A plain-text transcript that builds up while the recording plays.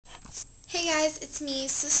Hey guys, it's me.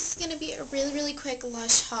 So this is going to be a really quick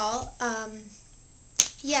LUSH haul.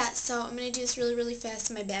 So I'm going to do this really fast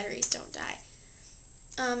so my batteries don't die.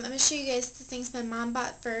 I'm going to show you guys the things my mom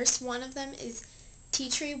bought first. One of them is Tea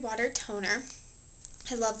Tree Water Toner.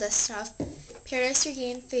 I love this stuff. Paradise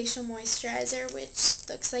Regained Facial Moisturizer, which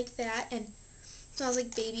looks like that and smells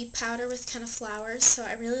like baby powder with kind of flowers, so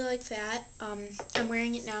I really like that. I'm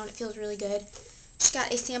wearing it now and it feels really good. She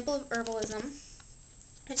got a sample of Herbalism,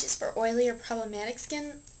 which is for oily or problematic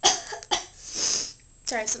skin.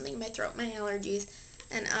 Sorry, I have something in my throat, my allergies.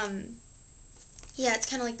 And, yeah, it's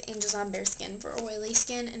kind of like the Angels on Bare Skin for oily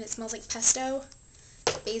skin, and it smells like pesto,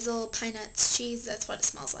 basil, pine nuts, cheese. That's what it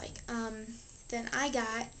smells like. Then I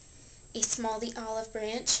got a small The Olive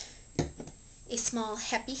Branch, a small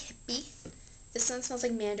Hippy. This one smells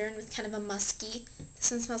like mandarin with kind of a musky.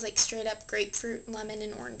 This one smells like straight up grapefruit, lemon,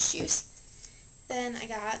 and orange juice. Then I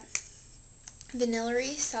got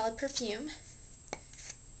Vanillary Solid Perfume,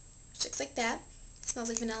 which looks like that. It smells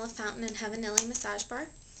like vanilla fountain and Vanillary massage bar.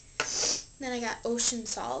 Then I got Ocean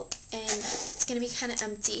Salt, and it's going to be kind of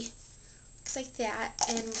empty. Looks like that.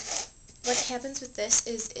 And what happens with this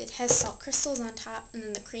is it has salt crystals on top and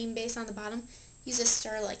then the cream base on the bottom. You just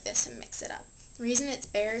stir like this and mix it up. The reason it's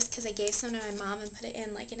bare is because I gave some to my mom and put it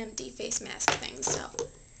in like an empty face mask thing. So,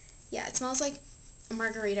 yeah, it smells like a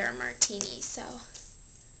margarita or martini. So,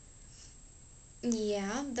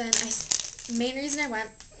 yeah, then main reason I went,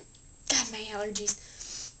 God, my allergies,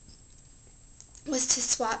 was to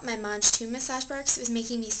swap my Monge 2 massage bar because it was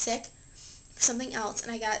making me sick for something else,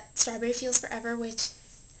 and I got Strawberry Feels Forever, which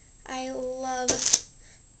I love.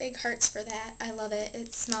 Big hearts for that. I love it.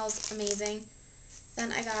 It smells amazing.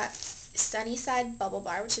 Then I got Sunnyside Bubble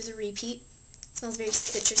Bar, which is a repeat. It smells very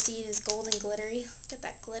citrusy and is gold and glittery. Look at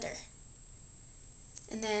that glitter.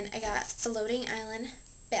 And then I got Floating Island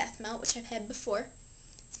Bath Melt, which I've had before.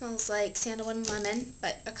 It smells like sandalwood and lemon,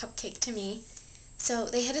 but a cupcake to me. So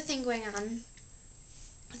they had a thing going on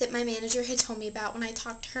that my manager had told me about when I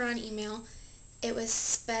talked to her on email. It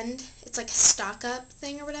was it's like a stock up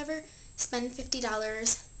thing or whatever. Spend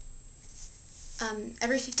 $50.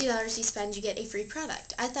 Every $50 you spend, you get a free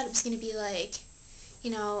product. I thought it was going to be like, you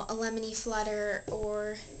know, a lemony flutter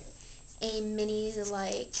or a mini,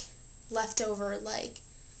 like, leftover, like,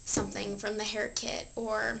 something from the hair kit,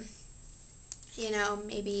 or, you know,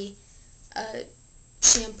 maybe a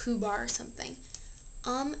shampoo bar or something.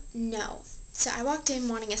 No. So I walked in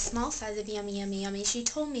wanting a small size of Yummy. She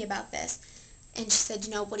told me about this, and she said, you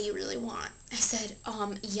know, what do you really want? I said,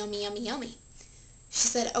 Yummy. She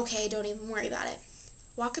said, okay, don't even worry about it.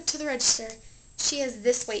 Walk up to the register. She has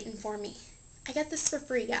this waiting for me. I got this for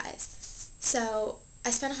free, guys. So I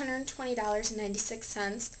spent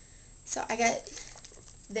 $120.96. So I got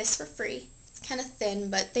this for free. It's kind of thin,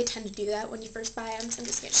 but they tend to do that when you first buy them, so I'm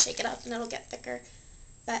just going to shake it up and it'll get thicker.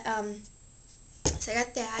 But, so I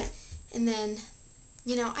got that, and then,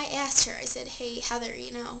 you know, I asked her, I said, hey, Heather,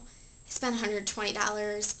 you know, I spent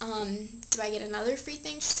 $120, do I get another free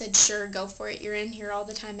thing? She said, sure, go for it, you're in here all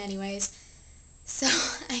the time anyways. So,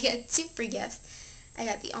 I got 2 free gifts. I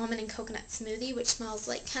got the Almond and Coconut Smoothie, which smells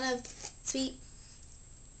like kind of sweet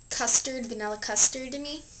custard, vanilla custard to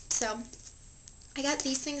me. So, I got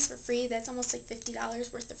these things for free. That's almost like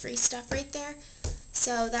 $50 worth of free stuff right there.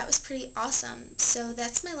 So that was pretty awesome. So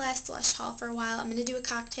that's my last LUSH haul for a while. I'm going to do a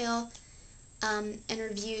cocktail and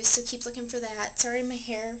reviews, so keep looking for that. Sorry my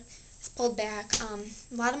hair is pulled back. A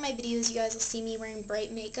lot of my videos you guys will see me wearing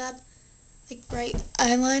bright makeup, like bright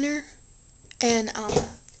eyeliner, and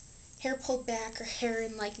hair pulled back or hair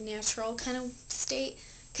in like natural kind of state,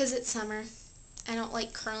 because it's summer. I don't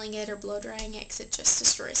like curling it or blow drying it because it just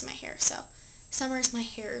destroys my hair. So summer is my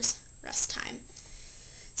hair's rest time.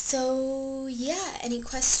 So, yeah, any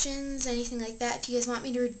questions, anything like that? If you guys want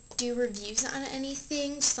me to do reviews on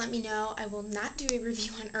anything, just let me know. I will not do a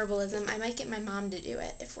review on Herbalism. I might get my mom to do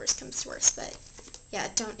it if worse comes to worse, but yeah,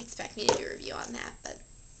 don't expect me to do a review on that. But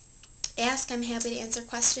ask, I'm happy to answer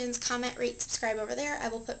questions. Comment, rate, subscribe over there. I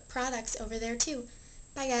will put products over there too.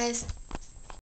 Bye, guys.